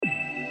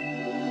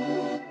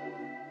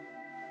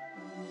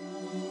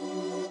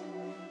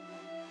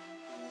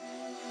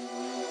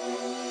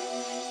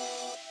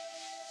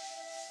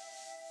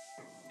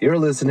You're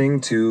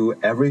listening to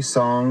Every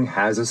Song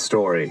Has a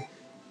Story,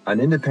 an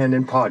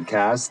independent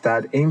podcast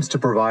that aims to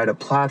provide a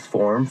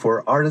platform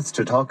for artists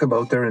to talk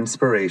about their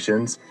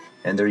inspirations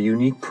and their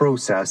unique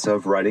process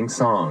of writing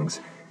songs.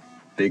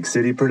 Big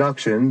City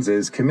Productions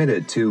is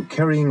committed to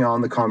carrying on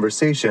the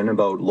conversation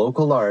about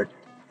local art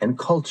and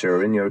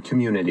culture in your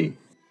community.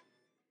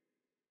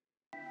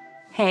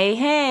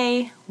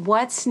 Hey,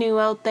 what's new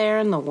out there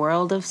in the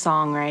world of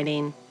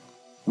songwriting?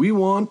 We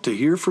want to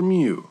hear from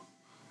you.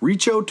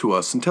 Reach out to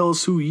us and tell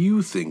us who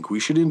you think we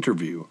should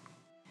interview.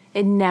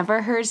 It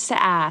never hurts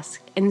to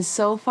ask, and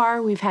so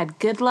far we've had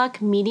good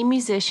luck meeting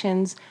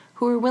musicians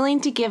who are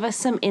willing to give us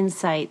some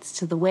insights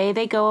to the way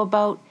they go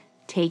about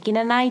taking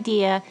an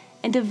idea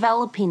and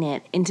developing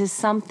it into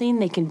something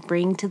they can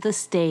bring to the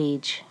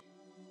stage.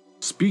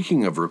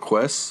 Speaking of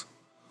requests,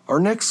 our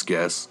next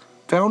guest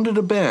founded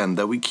a band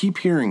that we keep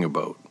hearing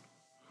about.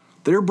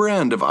 Their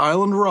brand of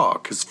island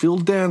rock has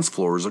filled dance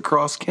floors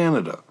across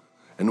Canada,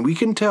 and we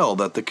can tell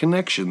that the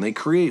connection they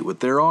create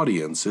with their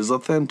audience is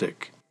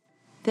authentic.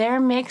 Their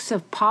mix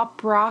of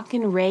pop rock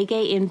and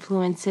reggae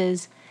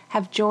influences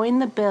have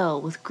joined the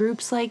bill with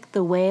groups like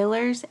the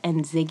Wailers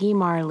and Ziggy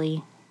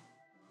Marley.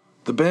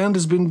 The band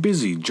has been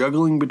busy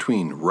juggling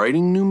between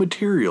writing new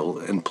material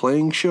and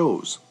playing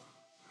shows.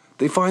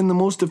 They find the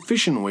most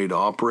efficient way to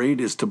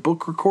operate is to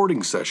book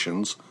recording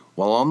sessions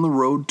while on the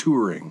road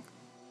touring.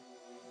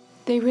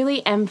 They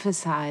really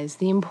emphasize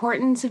the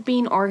importance of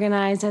being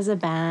organized as a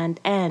band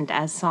and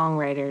as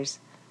songwriters.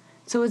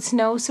 So it's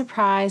no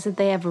surprise that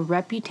they have a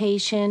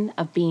reputation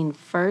of being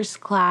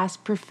first-class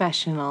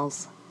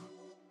professionals.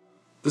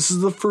 This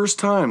is the first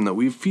time that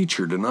we've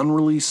featured an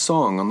unreleased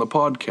song on the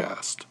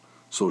podcast,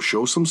 so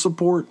show some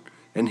support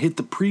and hit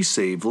the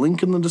pre-save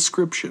link in the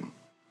description.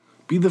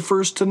 Be the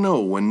first to know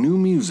when new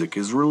music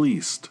is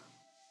released.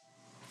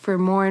 For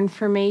more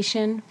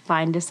information,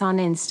 find us on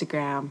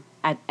Instagram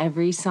at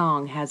Every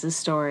Song Has a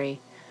Story,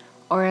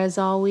 or as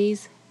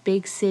always,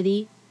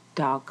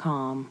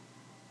 bigcity.com.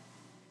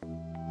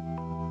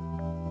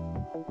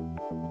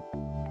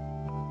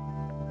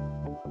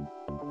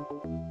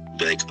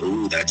 Like,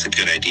 ooh, that's a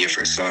good idea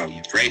for a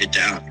song. Write it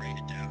down.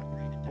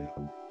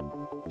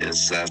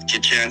 There's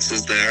good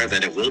chances there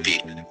that it will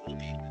be.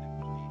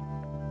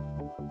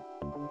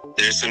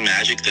 There's some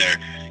magic there,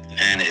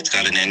 and it's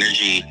got an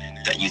energy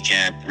that you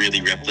can't really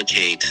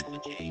replicate.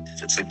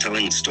 It's like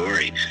telling a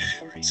story.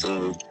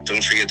 So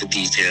don't forget the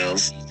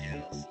details.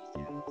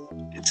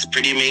 It's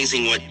pretty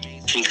amazing what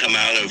can come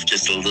out of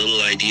just a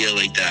little idea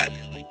like that.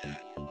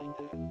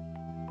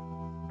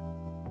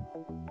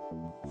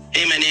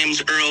 Hey, my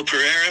name's Earl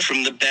Pereira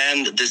from the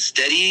band The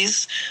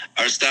Steadies.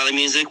 Our style of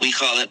music, we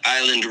call it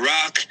island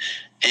rock.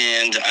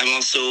 And I'm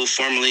also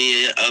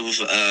formerly of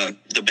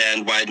the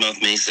band Wide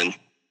Mouth Mason.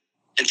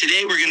 And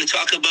today we're going to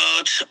talk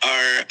about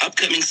our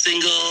upcoming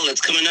single that's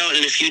coming out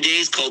in a few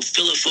days called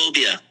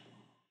Philophobia.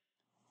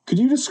 Could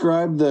you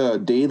describe the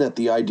day that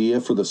the idea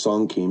for the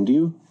song came to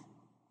you?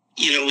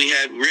 You know, we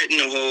had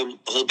written a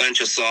whole bunch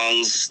of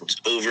songs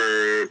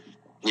over,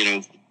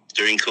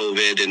 during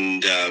COVID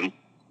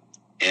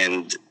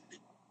and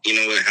you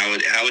know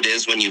how it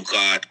is when you've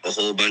got a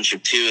whole bunch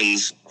of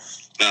tunes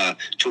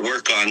to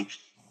work on.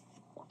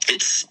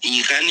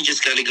 You kind of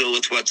just got to go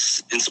with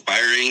what's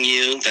inspiring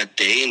you that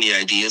day and the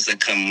ideas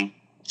that come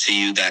to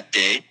you that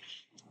day.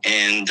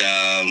 And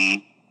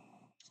I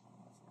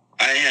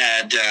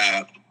had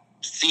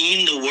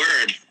seen the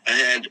word.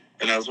 And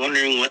I was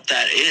wondering what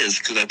that is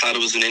because I thought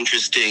it was an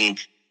interesting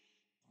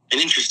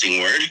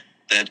word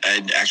that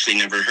I'd actually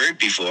never heard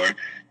before.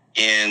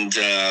 And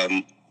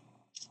I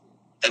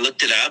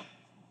looked it up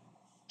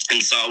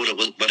and saw what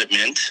it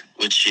meant,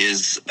 which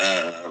is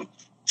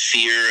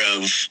fear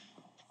of.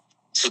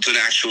 So it's an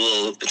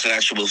actual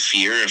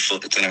fear.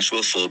 It's an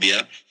actual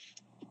phobia,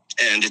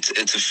 and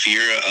it's a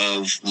fear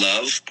of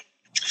love,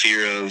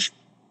 fear of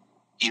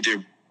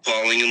either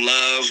falling in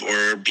love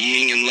or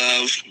being in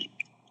love,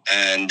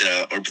 and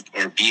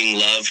or being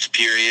loved.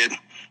 Period.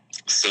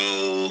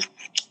 So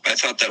I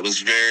thought that was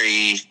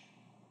very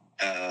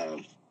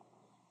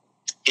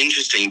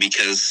interesting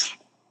because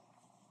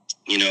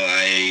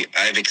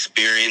I've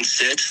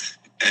experienced it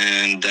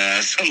and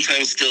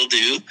sometimes still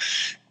do,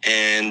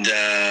 and.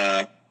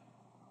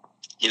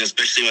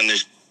 Especially when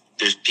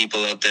there's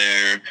people out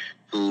there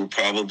who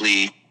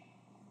probably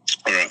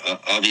or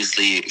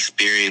obviously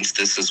experienced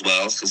this as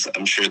well, because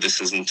I'm sure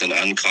this isn't an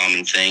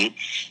uncommon thing.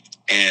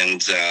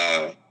 And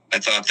I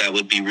thought that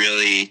would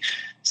be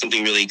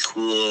something really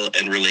cool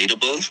and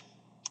relatable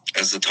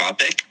as a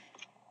topic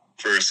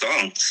for a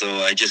song.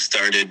 So I just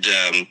started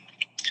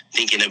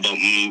thinking about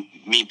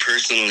me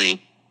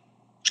personally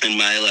in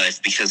my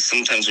life, because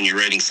sometimes when you're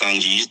writing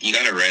songs, you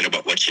got to write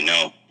about what you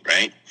know,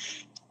 right?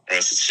 Or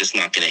else it's just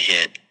not going to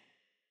hit.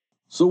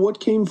 So what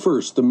came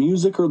first, the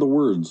music or the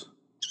words?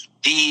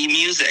 The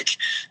music.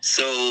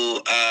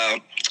 So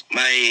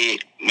my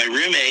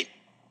roommate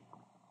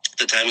at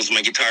the time was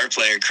my guitar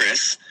player,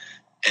 Chris,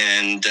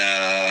 and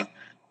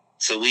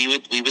so we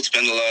would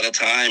spend a lot of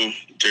time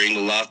during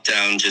the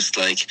lockdown just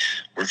like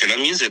working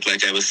on music,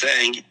 like I was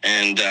saying,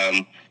 and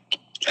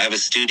I have a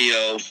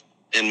studio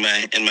in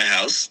my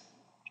house,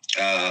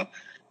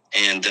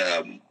 and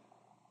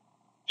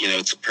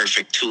it's a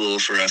perfect tool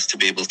for us to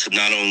be able to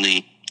not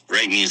only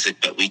write music,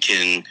 but we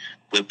can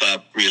whip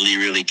up really,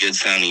 really good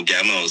sounding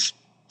demos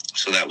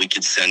so that we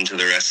could send to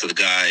the rest of the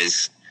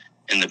guys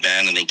in the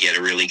band, and they get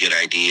a really good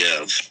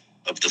idea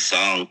of the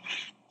song,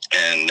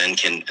 and then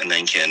can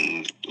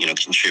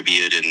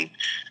contribute and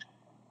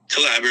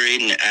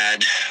collaborate and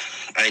add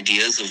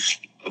ideas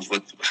of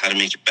how to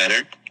make it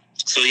better.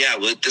 So yeah,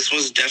 this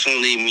was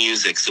definitely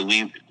music. So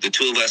the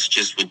two of us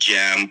just would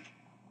jam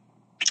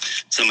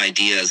some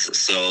ideas.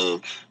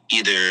 So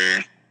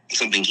either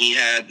something he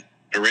had,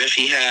 a riff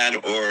he had,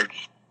 or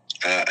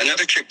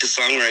another trick to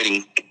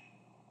songwriting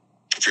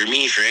for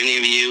me, for any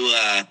of you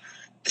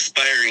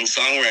aspiring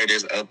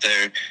songwriters out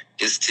there,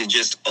 is to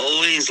just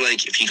always,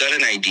 like, if you got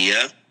an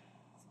idea,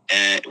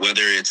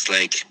 whether it's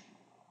like,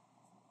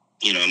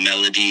 a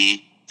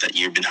melody that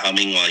you've been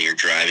humming while you're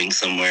driving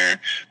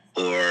somewhere,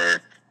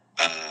 or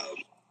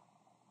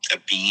a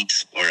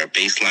beat or a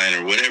bass line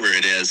or whatever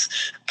it is,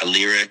 a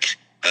lyric.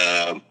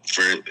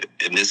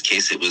 In this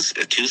case, it was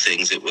two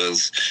things. It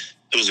was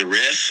a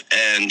riff,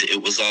 and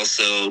it was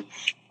also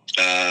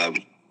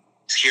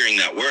hearing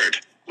that word,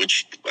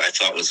 which I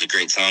thought was a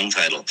great song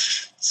title.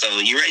 So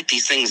you write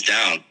these things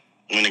down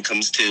when it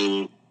comes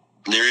to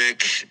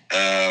lyric,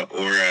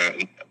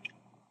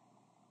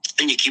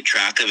 and you keep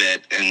track of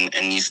it,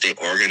 and you stay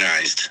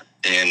organized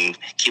and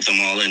keep them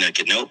all in a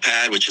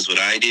notepad, which is what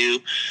I do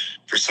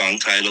for song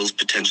titles,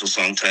 potential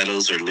song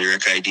titles, or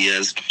lyric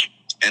ideas.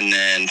 And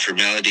then for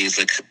melodies,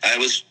 like I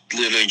was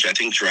literally, I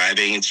think,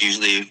 driving. I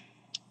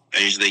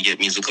usually get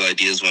musical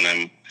ideas when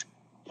I'm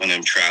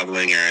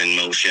traveling or in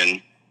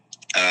motion,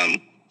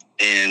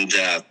 and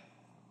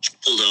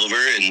pulled over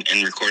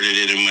and recorded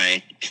it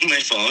in my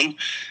phone,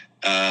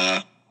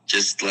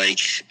 just like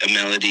a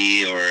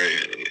melody, or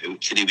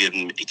it could have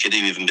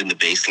even been the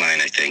bass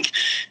line, I think,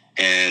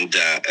 and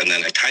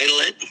then I title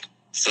it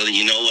so that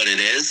you know what it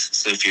is.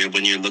 So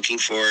when you're looking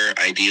for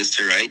ideas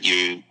to write,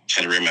 you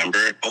kind of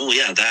remember, oh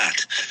yeah,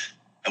 that.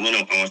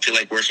 I feel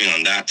like working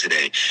on that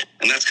today.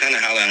 And that's kind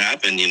of how that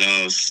happened.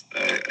 I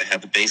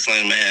had the bass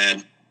line in my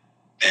head,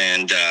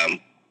 and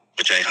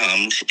which I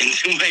hummed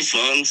into my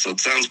phone, so it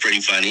sounds pretty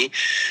funny.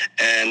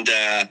 And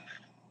then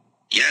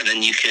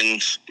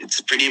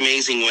it's pretty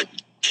amazing what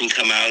can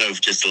come out of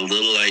just a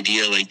little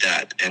idea like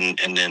that, and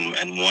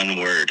one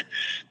word.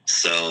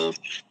 So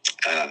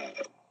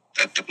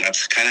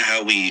that's kind of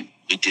how we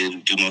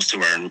do most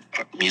of our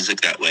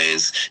music that way.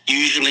 Is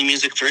usually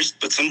music first,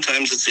 but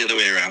sometimes it's the other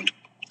way around.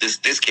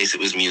 This case, it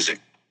was music.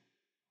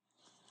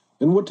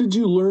 And what did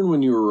you learn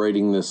when you were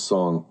writing this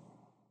song?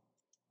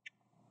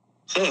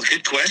 Oh,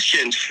 good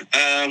question.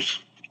 I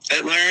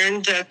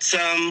learned that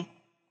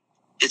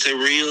it's a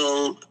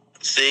real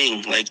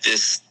thing. Like,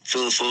 this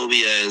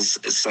philophobia is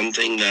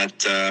something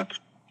that,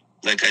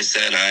 like I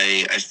said,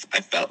 I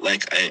felt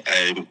like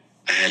I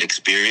had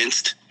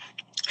experienced.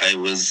 I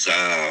was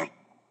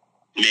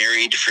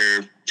married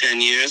for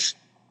 10 years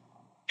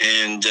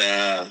and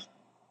had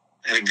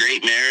a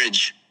great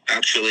marriage,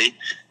 actually.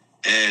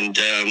 And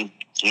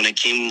when it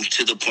came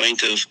to the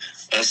point of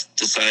us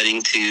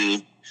deciding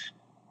to,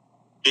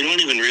 we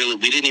didn't even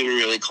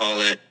really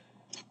call it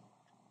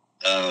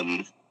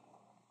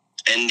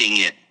ending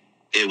it.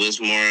 It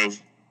was more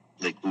of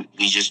like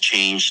we just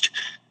changed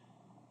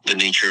the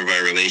nature of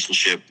our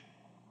relationship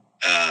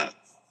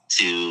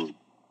to,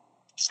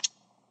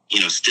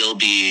 still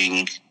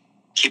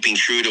keeping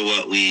true to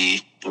what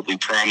we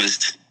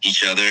promised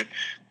each other,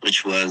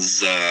 which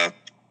was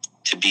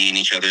to be in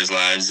each other's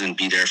lives and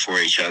be there for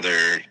each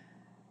other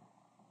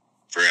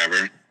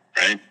forever,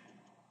 right?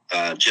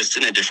 Just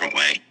in a different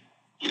way.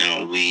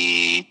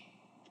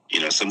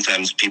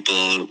 Sometimes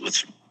people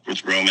with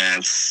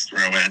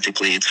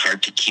romantically, it's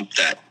hard to keep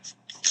that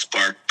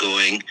spark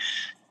going,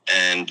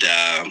 and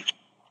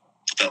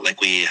felt like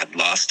we had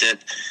lost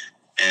it,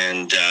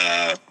 and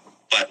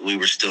but we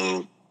were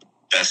still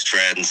best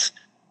friends,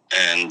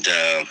 and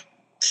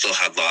still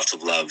had lots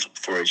of love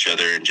for each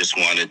other, and just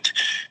wanted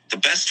the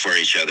best for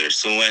each other.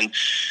 So when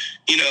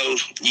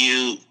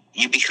you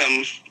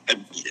become,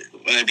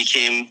 when I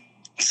became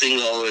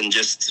single and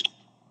just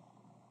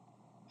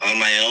on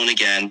my own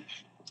again,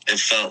 it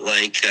felt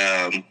like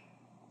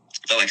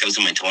I was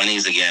in my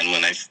 20s again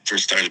when I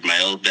first started my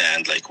old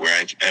band, like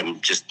where I'm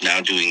just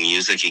now doing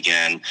music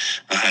again,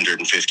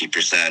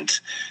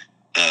 150%.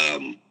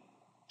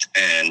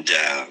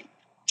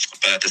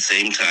 But at the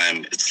same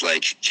time, it's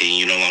like, okay,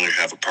 you no longer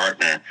have a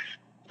partner.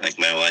 Like,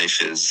 my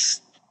wife is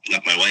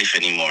not my wife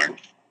anymore.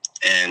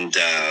 And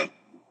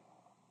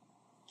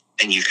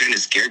you're kind of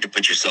scared to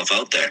put yourself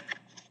out there.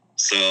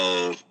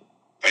 So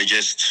I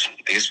guess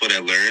what I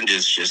learned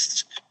is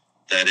just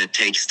that it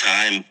takes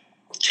time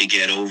to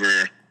get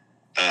over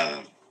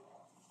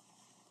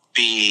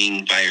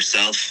being by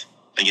yourself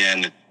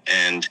again,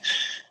 and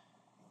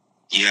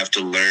you have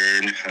to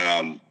learn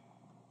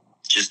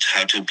just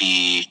how to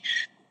be,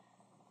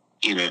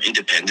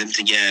 independent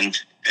again,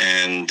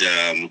 and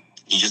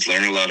you just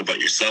learn a lot about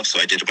yourself. So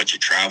I did a bunch of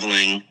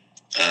traveling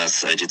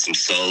So I did some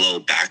solo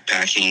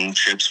backpacking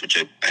trips, which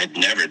I had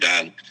never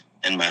done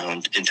in my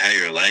own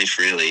entire life,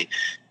 really.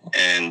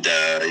 And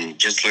you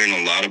just learn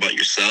a lot about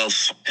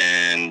yourself,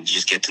 and you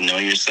just get to know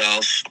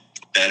yourself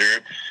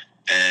better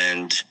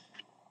and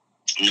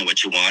know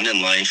what you want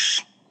in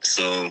life.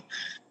 So,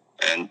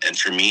 and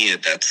for me,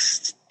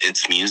 it's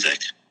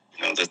music.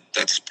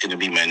 That's going to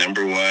be my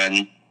number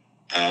one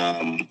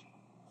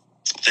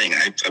thing.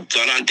 I've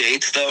gone on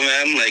dates though,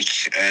 man. Like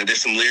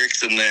there's some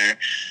lyrics in there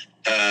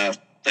that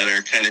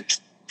are kind of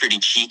pretty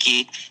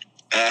cheeky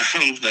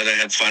that I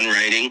had fun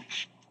writing.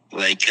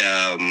 Like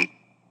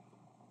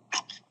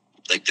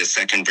the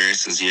second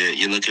verse is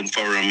you're looking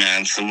for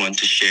romance, someone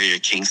to share your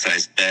king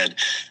size bed.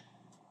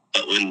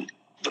 But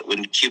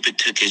when Cupid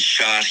took his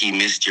shot, he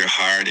missed your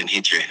heart and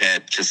hit your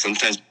head. Because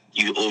sometimes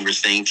you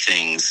overthink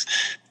things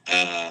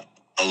a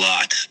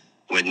lot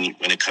when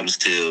it comes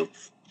to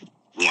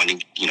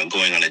wanting,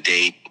 going on a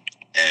date,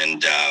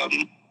 and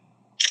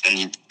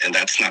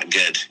that's not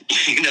good.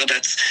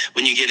 That's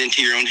when you get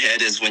into your own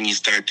head is when you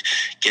start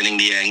getting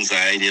the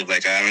anxiety of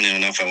like, I don't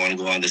even know if I want to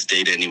go on this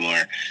date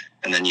anymore.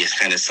 And then you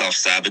kind of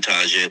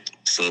self-sabotage it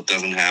so it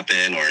doesn't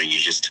happen, or you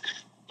just,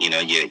 you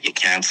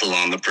cancel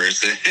on the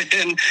person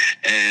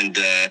and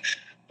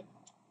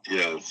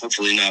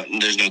hopefully not,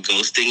 there's no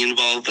ghosting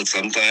involved, but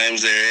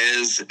sometimes there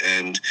is.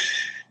 And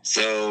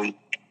so,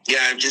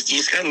 yeah, you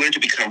just got to learn to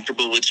be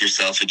comfortable with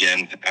yourself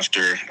again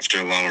after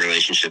long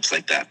relationships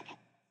like that.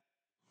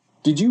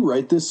 Did you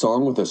write this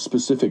song with a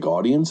specific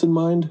audience in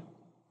mind?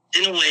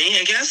 In a way,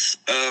 I guess.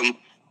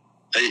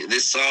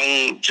 This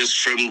song, just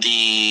from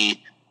the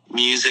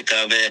music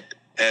of it,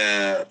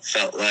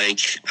 felt like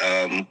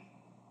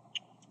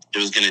it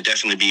was going to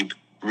definitely be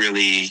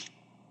really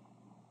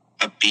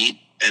upbeat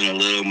and a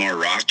little more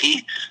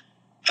rocky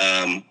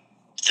than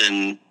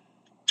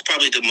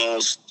probably the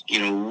most.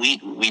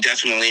 We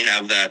definitely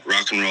have that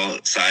rock and roll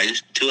side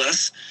to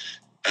us,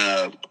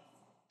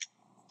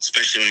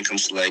 especially when it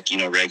comes to like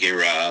reggae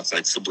rock,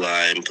 like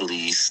Sublime,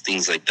 Police,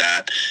 things like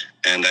that.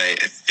 And I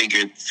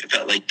figured it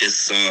felt like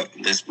this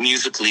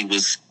musically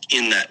was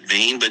in that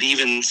vein, but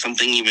even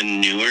something even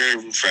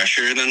newer,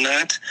 fresher than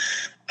that.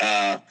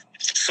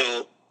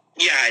 So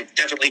yeah, I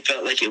definitely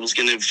felt like it was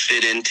going to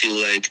fit into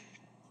like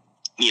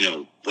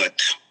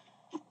what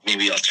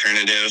maybe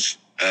alternative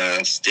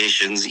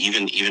stations,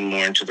 even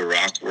more into the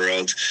rock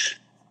world,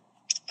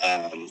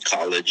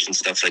 college and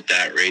stuff like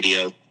that,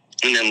 radio.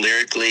 And then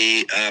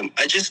lyrically,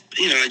 I just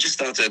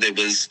thought that it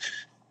was,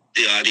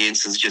 the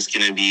audience is just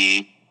going to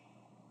be,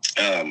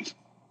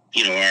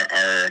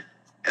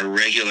 our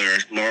regular,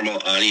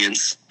 normal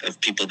audience of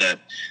people that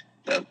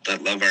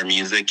love our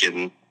music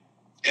and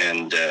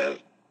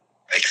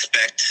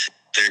expect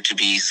there to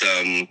be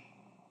some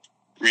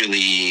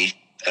really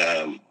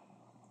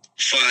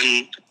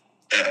fun,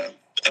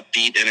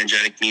 upbeat,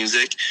 energetic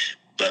music.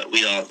 But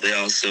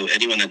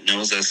anyone that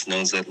knows us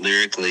knows that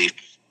lyrically,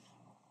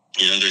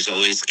 there's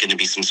always going to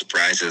be some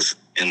surprises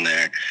in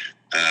there,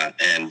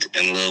 and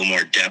a little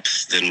more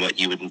depth than what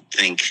you would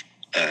think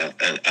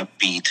an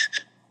upbeat,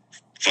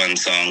 fun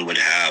song would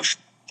have.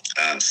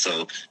 And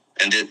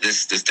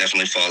this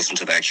definitely falls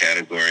into that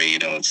category.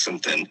 It's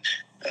something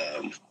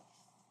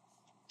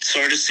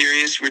sort of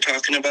serious we're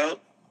talking about,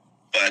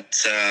 but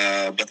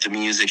the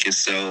music is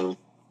so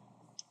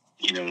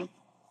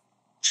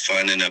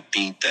fun and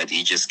upbeat that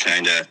you just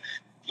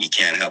you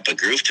can't help but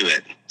groove to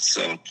it.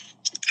 So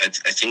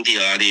I think the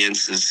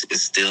audience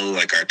is still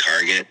like our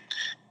target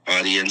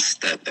audience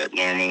that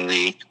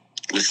normally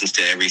listens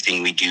to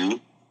everything we do,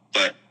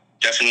 but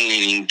definitely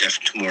leaning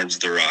towards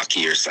the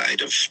rockier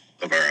side of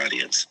our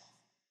audience.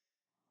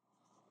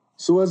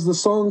 So as the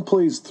song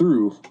plays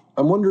through,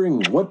 I'm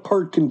wondering what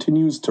part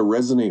continues to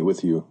resonate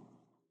with you?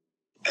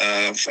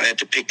 If I had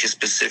to pick a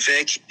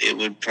specific, it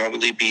would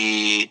probably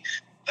be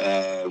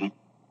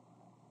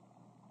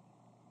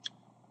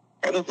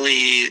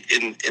probably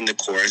in the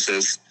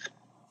choruses,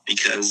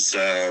 because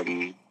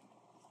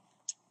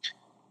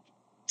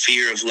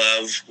fear of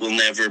love will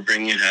never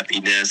bring you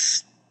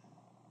happiness,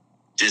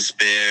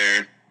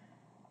 despair,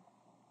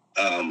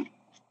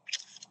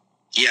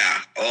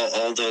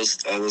 all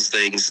those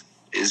things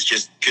is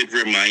just good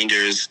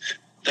reminders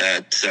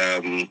that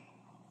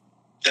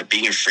that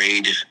being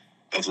afraid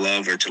of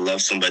love or to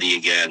love somebody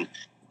again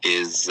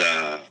is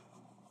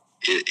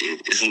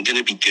it isn't going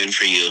to be good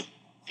for you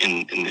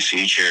in the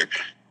future,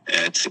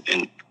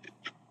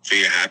 for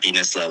your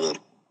happiness level.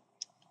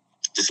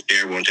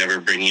 Despair won't ever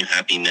bring you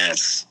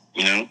happiness.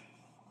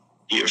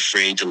 You're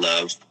afraid to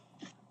love.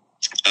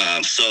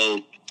 So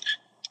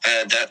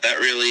that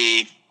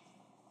really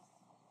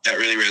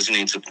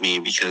resonates with me,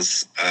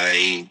 because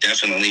I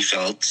definitely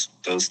felt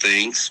those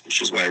things,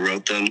 which is why I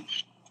wrote them.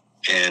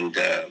 And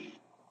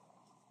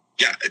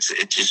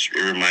it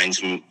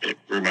reminds me.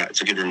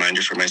 It's a good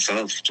reminder for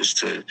myself just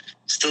to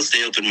still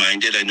stay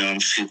open-minded. I know I'm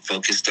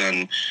focused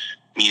on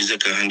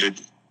music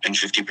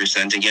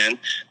 150% again,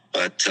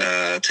 but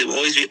to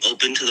always be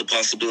open to the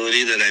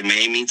possibility that I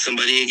may meet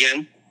somebody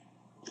again.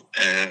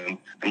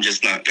 I'm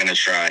just not going to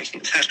try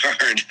that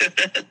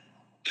hard.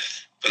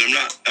 But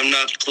I'm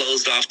not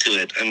closed off to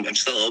it. I'm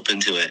still open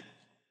to it.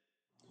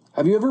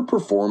 Have you ever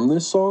performed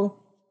this song?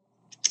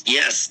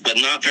 Yes, but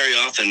not very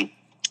often.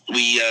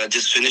 We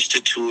just finished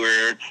a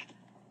tour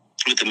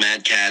with the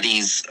Mad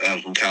Caddies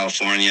from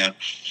California,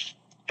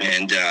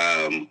 and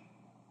it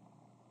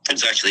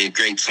was actually a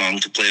great song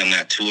to play on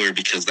that tour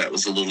because that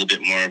was a little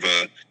bit more of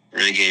a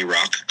reggae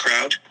rock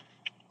crowd,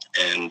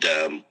 and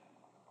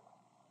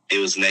it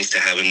was nice to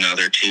have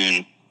another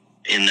tune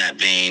in that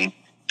vein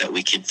that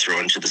we could throw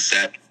into the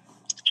set.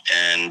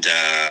 And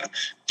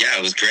yeah,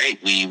 it was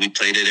great. We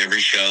played it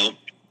every show,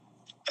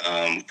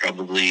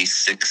 probably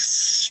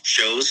 6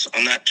 shows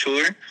on that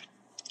tour.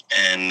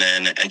 And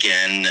then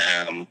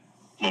again,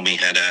 when we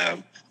had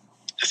a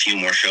few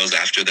more shows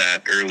after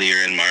that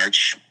earlier in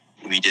March,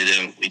 we did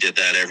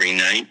that every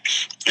night.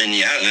 And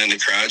yeah, and then the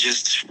crowd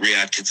just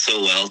reacted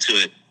so well to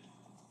it.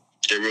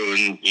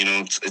 Everyone,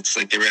 it's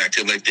like they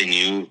reacted like they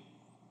knew,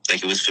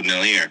 like it was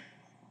familiar,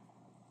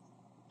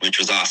 which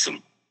was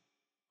awesome.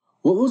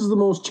 What was the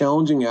most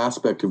challenging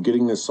aspect of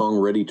getting this song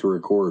ready to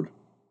record?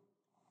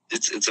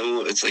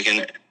 It's like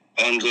an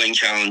ongoing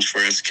challenge for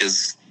us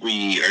because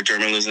our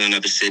drummer lives in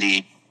another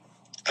city,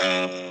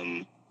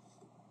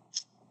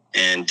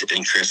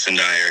 and Chris and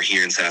I are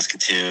here in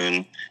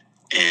Saskatoon,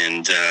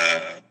 and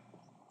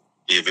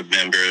we have a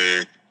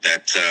member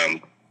that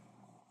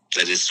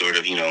is sort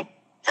of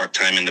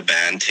part-time in the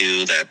band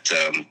too, that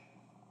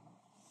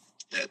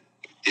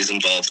is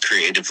involved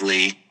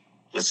creatively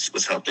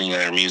with helping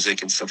our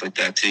music and stuff like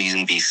that too. He's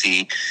in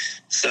BC.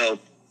 So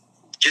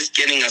just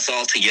getting us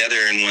all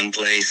together in one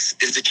place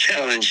is a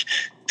challenge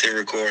to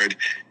record.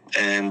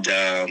 And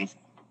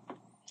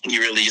you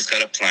really just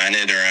got to plan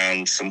it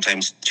around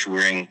sometimes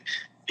touring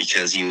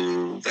because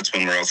that's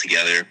when we're all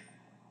together.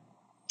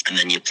 And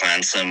then you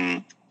plan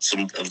some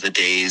of the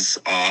days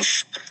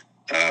off,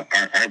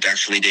 aren't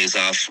actually days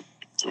off.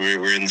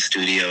 We're in the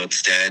studio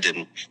instead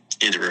and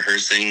either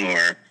rehearsing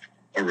or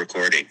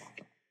recording.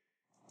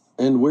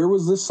 And where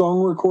was this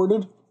song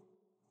recorded?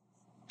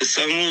 The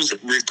song was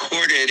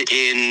recorded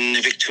in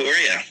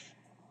Victoria,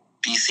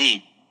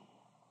 BC,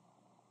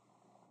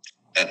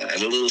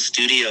 at a little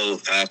studio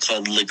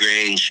called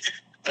LaGrange.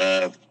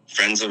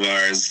 Friends of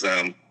ours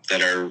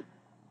that are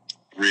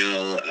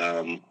real,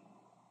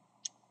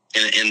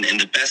 in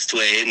the best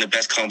way, in the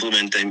best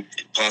compliment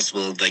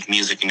possible, like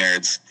music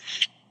nerds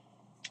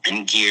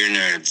and gear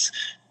nerds.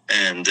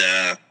 And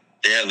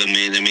they have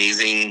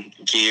amazing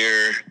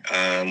gear.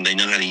 They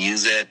know how to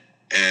use it.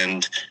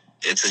 And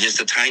it's just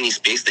a tiny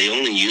space they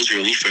only use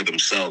really for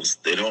themselves.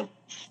 They don't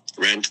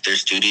rent their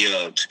studio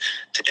out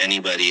to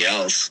anybody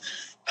else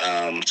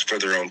for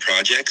their own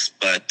projects.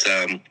 But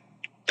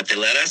they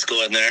let us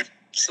go in there,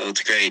 so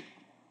it's great.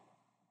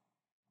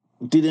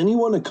 Did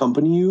anyone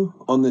accompany you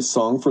on this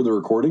song for the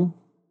recording?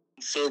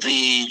 So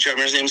the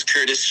drummer's name's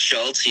Curtis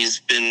Schultz. He's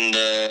been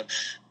the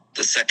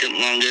second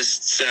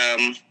longest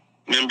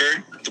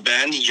member of the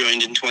band. He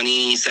joined in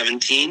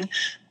 2017,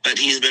 but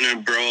he's been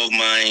a bro of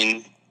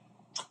mine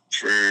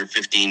for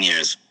 15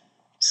 years.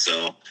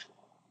 So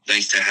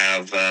nice to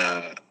have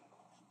a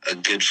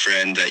good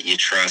friend that you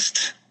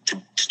trust to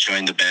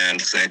join the band,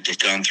 because I'd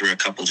gone through a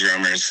couple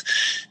drummers,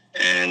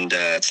 and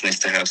it's nice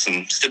to have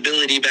some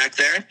stability back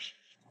there.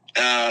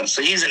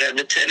 So he's in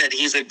Edmonton, and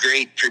he's a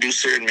great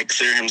producer and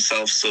mixer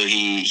himself. So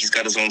he's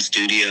got his own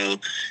studio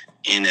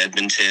in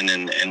Edmonton,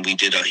 and he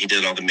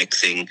did all the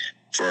mixing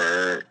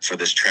for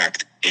this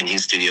track in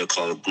his studio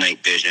called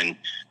Night Vision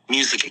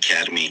Music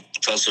Academy.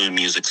 It's also a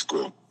music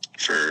school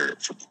for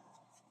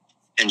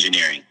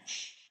engineering.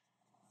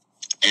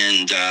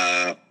 And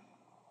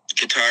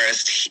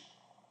guitarist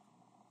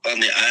on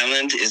the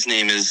island, his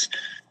name is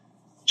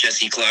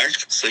Jesse Clark.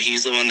 So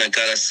he's the one that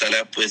got us set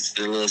up with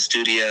the little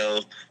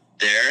studio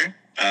there,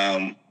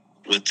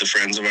 with the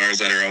friends of ours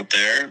that are out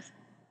there.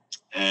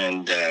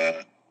 And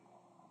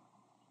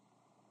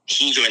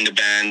he joined the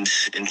band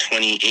in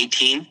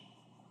 2018,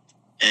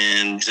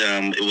 and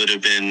it would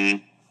have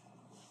been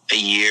a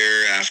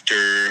year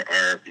after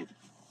our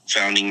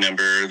founding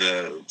member,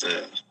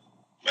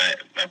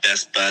 my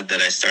best bud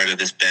that I started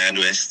this band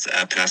with,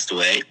 passed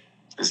away.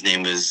 His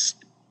name was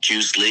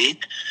Justin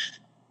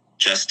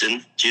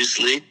Juice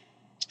Lee.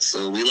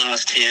 So we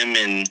lost him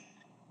in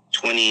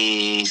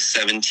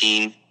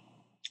 2017,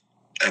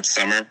 that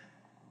summer,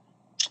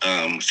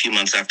 a few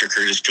months after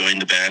Curtis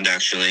joined the band,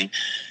 actually,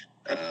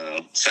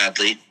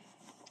 sadly,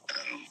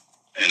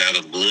 and out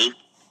of the blue,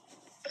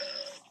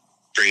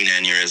 brain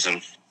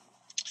aneurysm.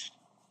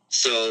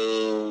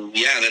 So,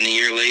 yeah, then a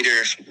year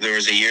later, there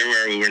was a year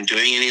where we weren't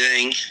doing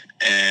anything,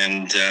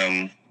 and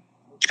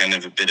kind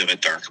of a bit of a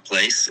dark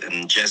place.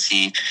 And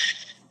Jessie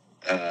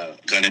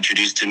got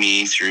introduced to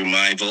me through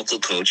my vocal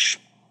coach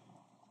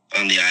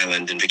on the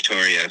island in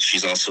Victoria.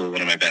 She's also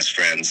one of my best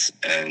friends,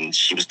 and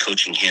she was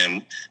coaching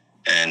him,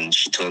 and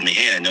she told me,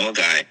 hey, I know a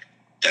guy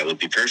that would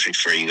be perfect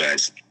for you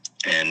guys.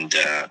 And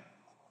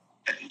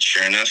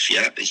sure enough,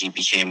 yeah, he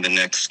became the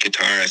next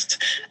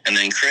guitarist. And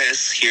then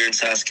Chris, here in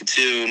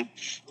Saskatoon,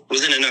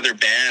 was in another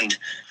band.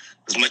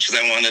 As much as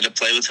I wanted to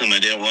play with him, I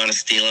didn't want to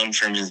steal him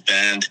from his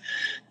band.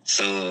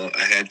 So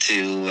I had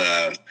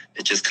to,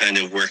 it just kind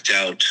of worked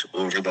out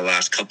over the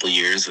last couple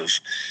years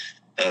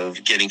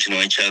of getting to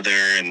know each other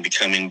and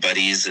becoming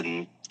buddies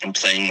and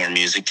playing more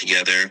music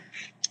together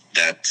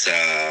that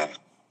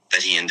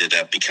he ended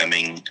up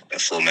becoming a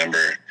full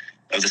member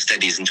of the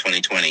Steadies in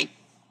 2020.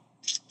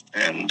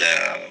 And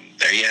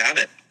there you have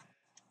it.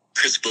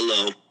 Chris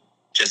Below,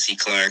 Jesse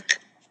Clark,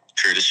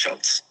 Curtis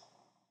Schultz.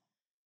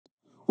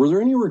 Were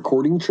there any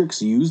recording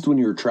tricks used when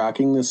you were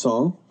tracking this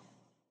song?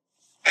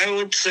 I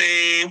would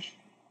say,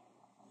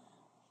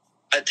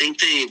 I think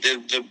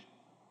the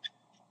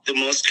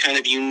most kind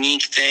of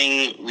unique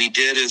thing we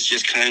did is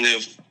just kind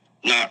of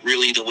not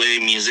really the way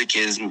music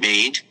is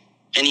made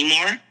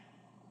anymore,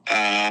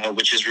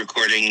 which is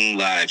recording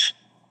live.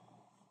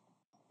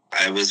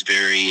 I was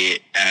very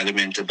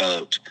adamant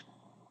about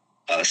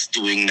us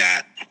doing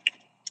that,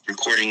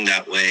 recording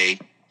that way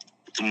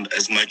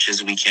as much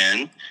as we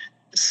can.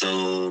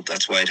 So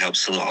that's why it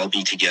helps to all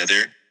be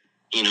together.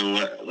 You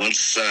know,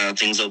 once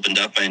things opened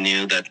up, I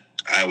knew that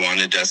I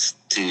wanted us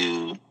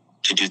to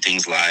do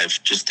things live,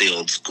 just the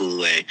old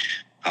school way.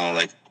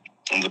 Like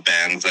all the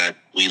bands that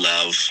we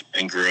love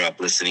and grew up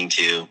listening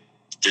to.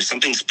 There's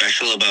something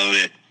special about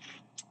it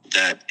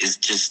that is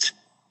just,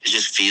 it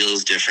just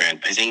feels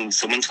different. I think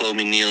someone told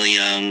me Neil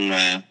Young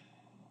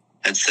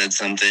had said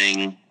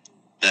something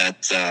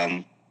that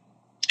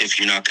if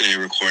you're not going to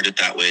record it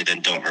that way, then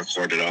don't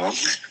record it all.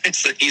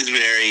 So he's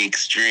very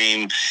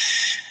extreme.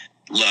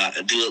 Do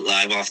it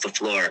live off the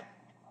floor,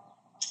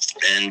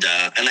 and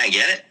I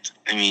get it.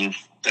 I mean,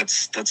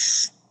 there's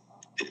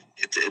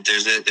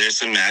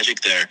some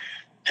magic there,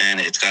 and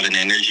it's got an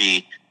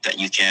energy that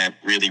you can't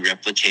really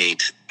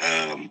replicate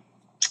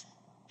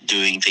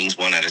doing things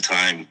one at a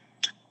time.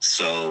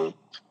 So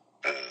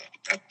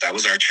that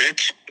was our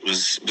trick. It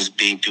was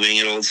doing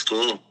it old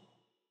school.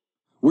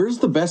 Where's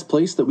the best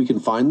place that we can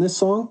find this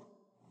song?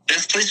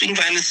 Best place we can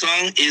find this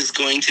song is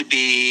going to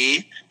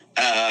be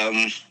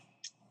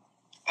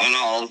on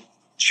all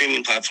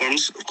streaming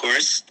platforms, of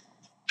course.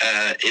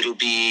 It'll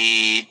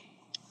be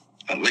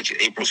like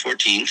April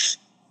 14th.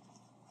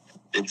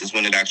 It is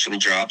when it actually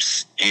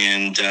drops.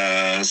 And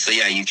so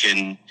yeah, you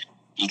can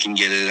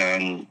get it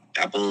on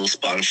Apple,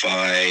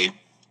 Spotify,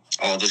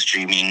 all the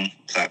streaming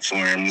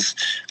platforms.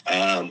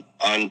 On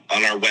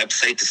our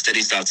website,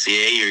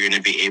 thesteadies.ca, you're going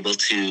to be able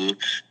to,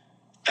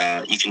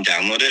 you can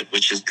download it,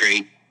 which is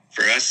great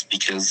for us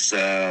because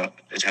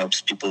it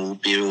helps people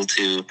be able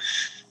to,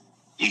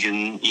 you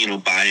can,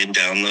 buy and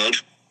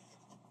download,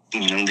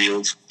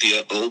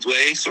 the old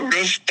way, sort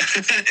of,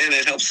 and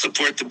it helps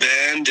support the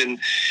band, and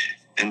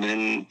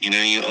then,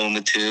 you own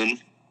the tune.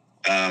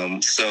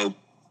 So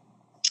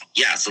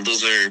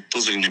those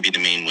are going to be the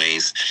main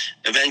ways.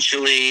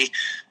 Eventually,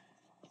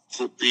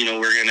 we're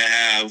going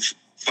to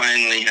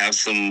finally have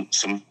some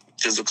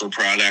physical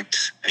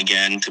product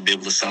again to be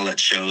able to sell at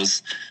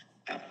shows,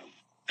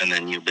 and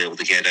then you'll be able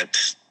to get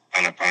it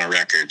on a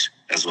record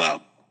as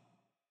well.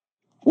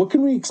 What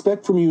can we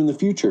expect from you in the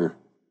future?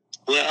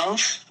 Well,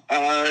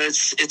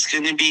 it's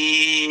going to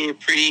be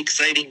pretty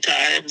exciting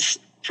times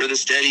for the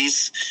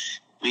Steadies.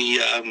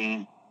 We are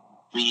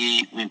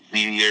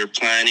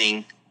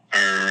planning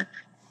our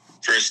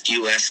first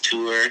U.S.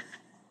 tour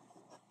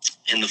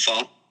in the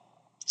fall.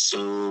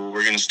 So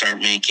we're going to start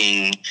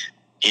making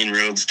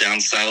inroads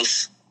down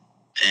south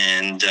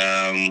and,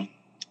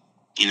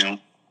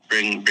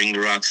 bring the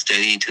rock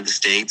steady to the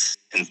States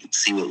and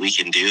see what we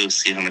can do,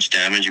 see how much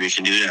damage we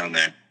can do down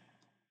there.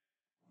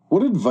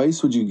 What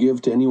advice would you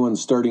give to anyone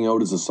starting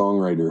out as a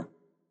songwriter?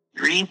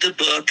 Read the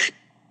book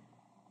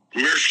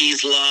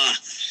Murphy's Law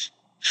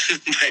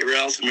by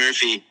Ralph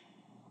Murphy,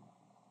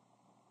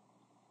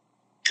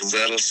 because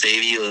that'll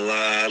save you a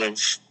lot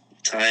of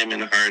time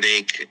and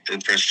heartache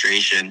and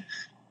frustration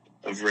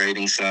of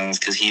writing songs,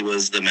 because he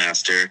was the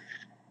master,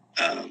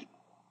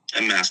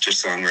 a master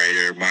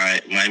songwriter,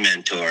 my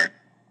mentor,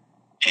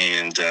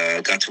 and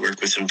got to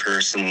work with him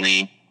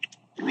personally.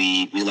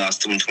 We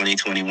lost him in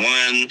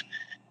 2021,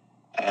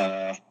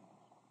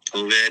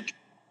 COVID,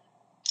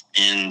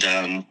 and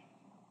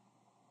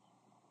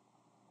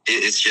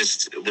it's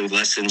just the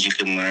lessons you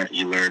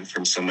learn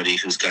from somebody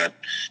who's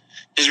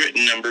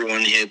written number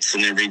one hits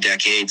in every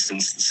decade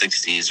since the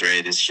 60s,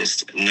 right? It's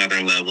just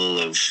another level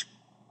of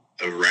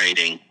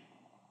writing.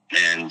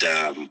 And,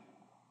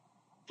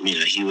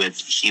 he would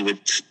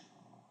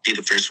be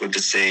the first one to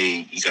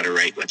say, you got to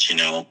write what you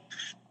know.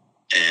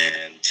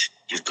 And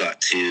you've got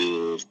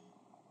to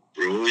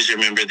always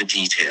remember the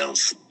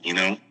details,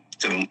 Don't,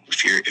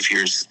 if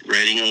you're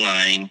writing a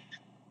line,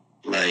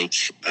 like,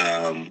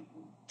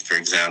 for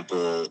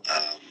example,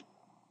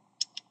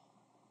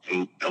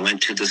 I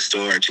went to the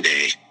store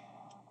today.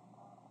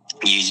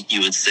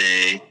 You would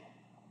say,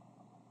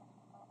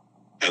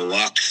 I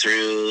walked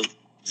through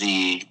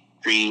the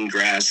green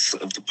grass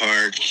of the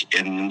park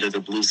and into the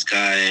blue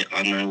sky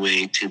on my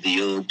way to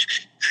the old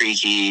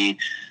creaky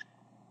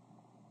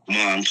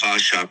mom and pop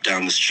shop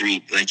down the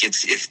street. Like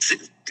it's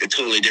a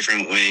totally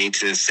different way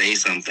to say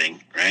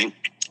something, right?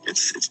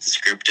 It's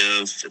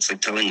descriptive. It's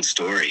like telling a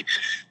story.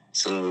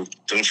 So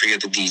don't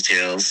forget the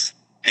details.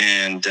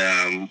 And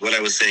what I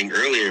was saying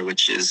earlier,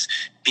 which is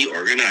be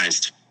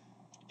organized.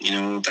 You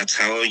know, that's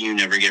how you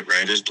never get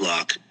writer's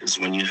block, is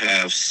when you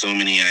have so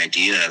many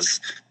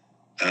ideas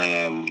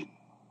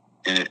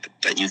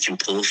that you can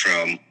pull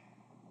from,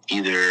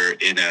 either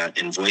in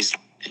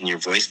your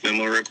voice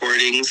memo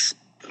recordings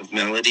of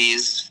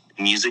melodies,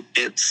 music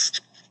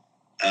bits,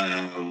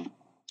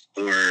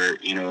 or,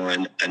 you know,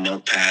 a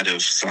notepad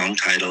of song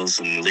titles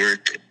and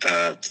lyric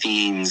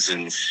themes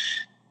and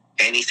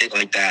anything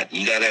like that.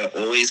 You gotta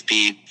always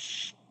be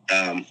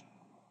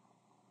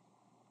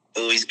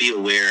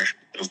aware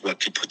of what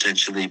could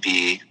potentially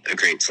be a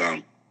great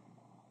song.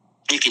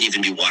 You could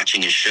even be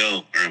watching a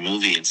show or a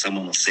movie and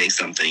someone will say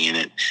something in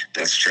it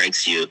that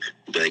strikes you.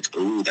 You'll be like,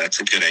 "Ooh, that's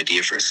a good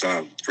idea for a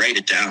song." Write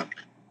it down.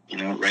 You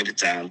know, write it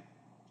down.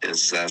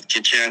 There's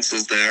good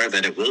chances there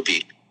that it will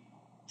be.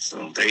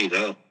 So there you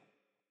go.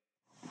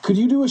 Could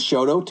you do a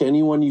shout out to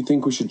anyone you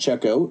think we should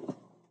check out?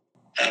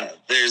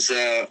 There's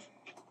a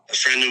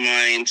friend of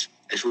mine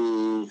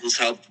who's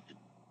helped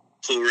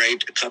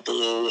co-write a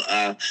couple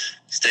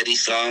steady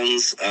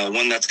songs.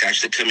 One that's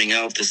actually coming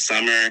out this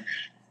summer,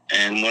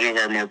 and one of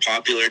our more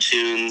popular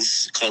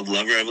tunes called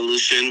Love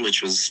Revolution,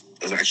 which was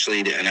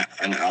actually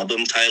an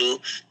album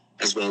title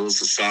as well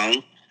as a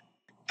song.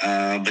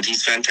 But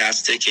he's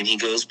fantastic, and he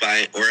goes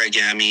by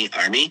Origami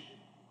Army.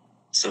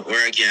 So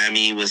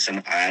Origami with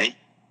an I,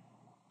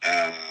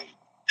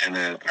 and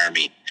an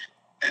army.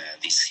 And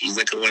he's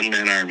like a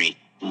one-man army.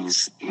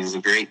 He's a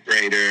great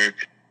writer,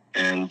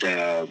 and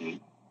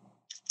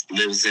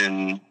lives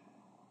in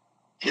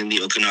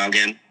the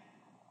Okanagan,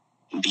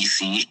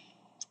 BC,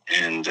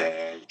 and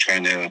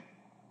trying to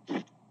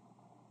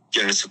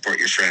support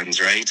your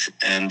friends, right?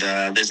 And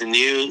there's a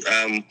new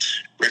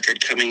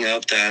record coming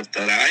out that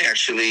I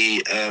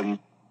actually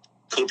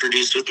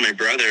co-produced with my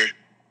brother,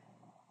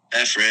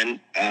 Efren.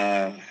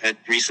 Had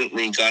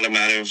recently got him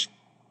out of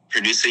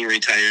producing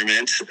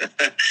retirement.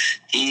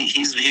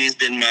 He's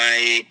been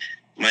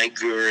my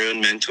guru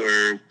and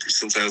mentor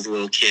since I was a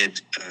little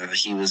kid.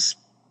 He was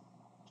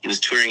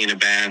touring in a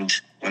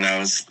band when I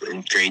was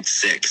in grade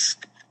 6.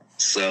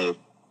 So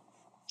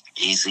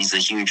he's a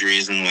huge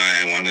reason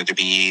why I wanted to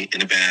be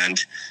in a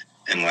band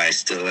and why I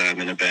still am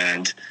in a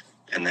band.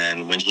 And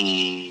then when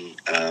he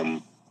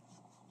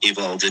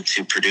evolved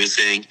into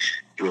producing,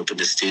 he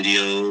opened a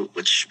studio,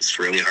 which was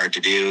really hard to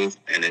do,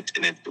 and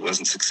it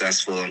wasn't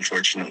successful,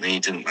 unfortunately.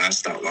 It didn't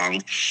last that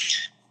long,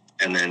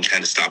 and then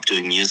kind of stopped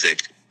doing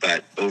music.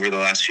 But over the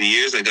last few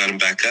years, I got him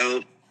back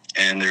out,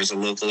 and there's a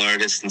local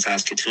artist in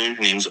Saskatoon.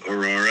 Her name's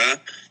Aurora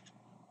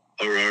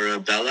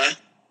Bella,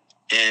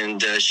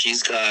 and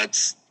she's got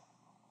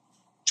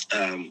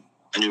a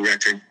new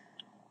record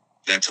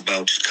that's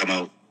about to come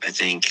out, I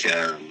think,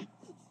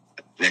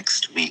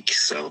 next week.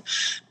 So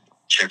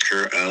check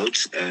her out.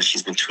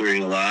 She's been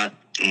touring a lot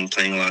and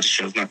playing a lot of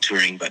shows. Not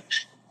touring, but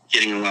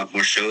getting a lot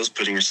more shows,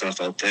 putting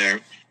herself out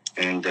there.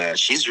 And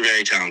she's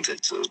very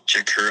talented, so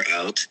check her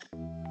out.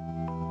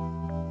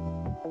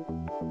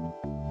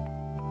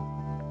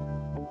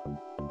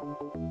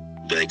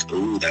 Be like,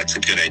 "Ooh, that's a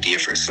good idea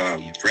for a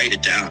song." Write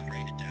it down.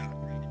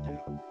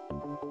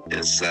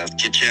 There's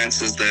good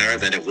chances there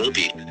that it will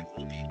be.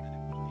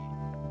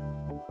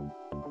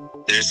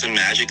 There's some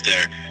magic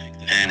there,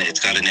 and it's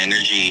got an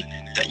energy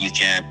that you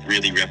can't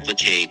really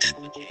replicate.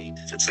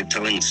 It's like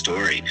telling a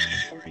story.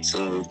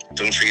 So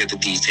don't forget the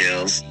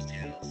details.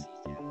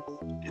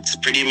 It's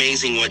pretty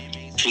amazing what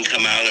can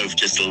come out of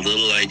just a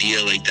little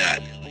idea like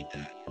that.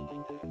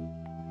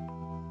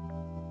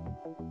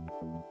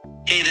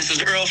 Hey, this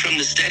is Earl from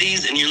the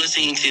Steadies, and you're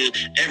listening to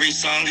Every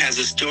Song Has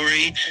a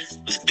Story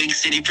with Big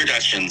City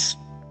Productions.